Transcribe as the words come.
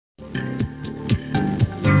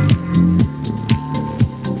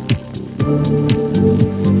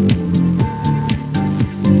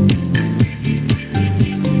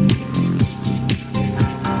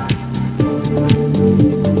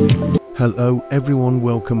Hello everyone,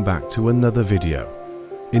 welcome back to another video.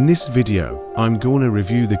 In this video, I'm going to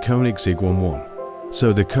review the Koenigsegg 1.1.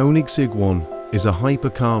 So the Koenigsegg 1 is a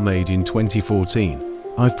hypercar made in 2014.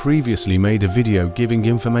 I've previously made a video giving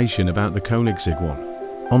information about the Koenigsegg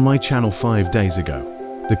 1 on my channel 5 days ago.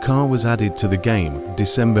 The car was added to the game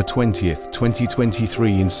December 20th,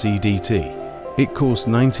 2023 in CDT. It cost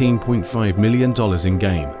 $19.5 million in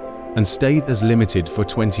game and stayed as limited for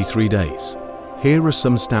 23 days. Here are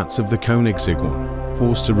some stats of the Koenigsegg 1.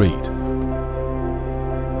 Pause to read.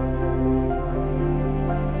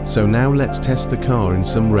 So now let's test the car in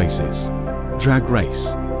some races. Drag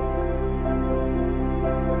race.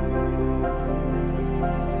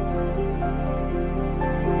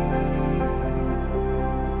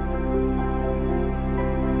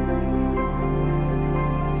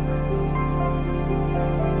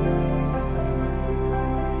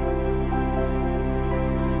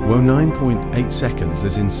 Well, 9.8 seconds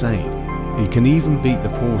is insane. It can even beat the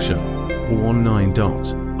Porsche 1.9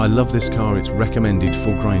 dot. I love this car, it's recommended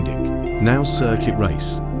for grinding. Now circuit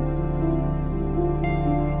race.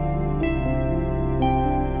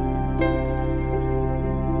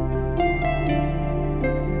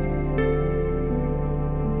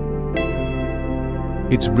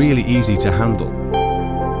 It's really easy to handle.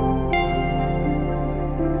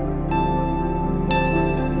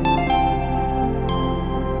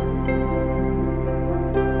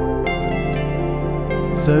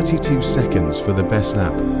 "32 seconds for the best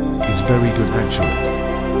lap is very good actually.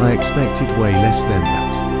 I expected way less than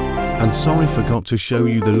that. And sorry, forgot to show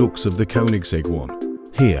you the looks of the Koenigsegg 1.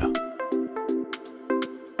 Here.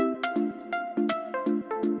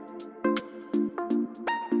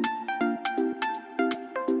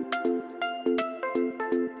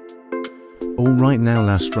 Alright, now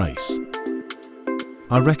last race.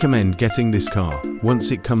 I recommend getting this car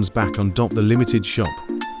once it comes back on the limited shop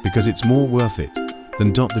because it's more worth it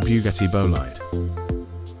than the Bugatti Bolide.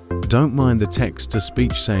 Don't mind the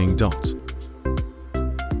text-to-speech saying dot.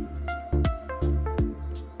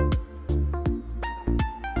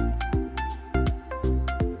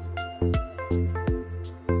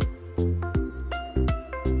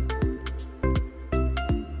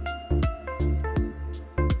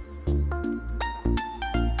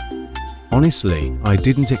 Honestly, I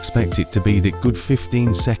didn't expect it to be that good.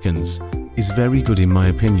 15 seconds is very good in my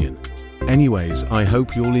opinion. Anyways, I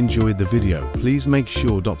hope you all enjoyed the video. Please make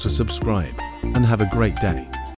sure to subscribe and have a great day.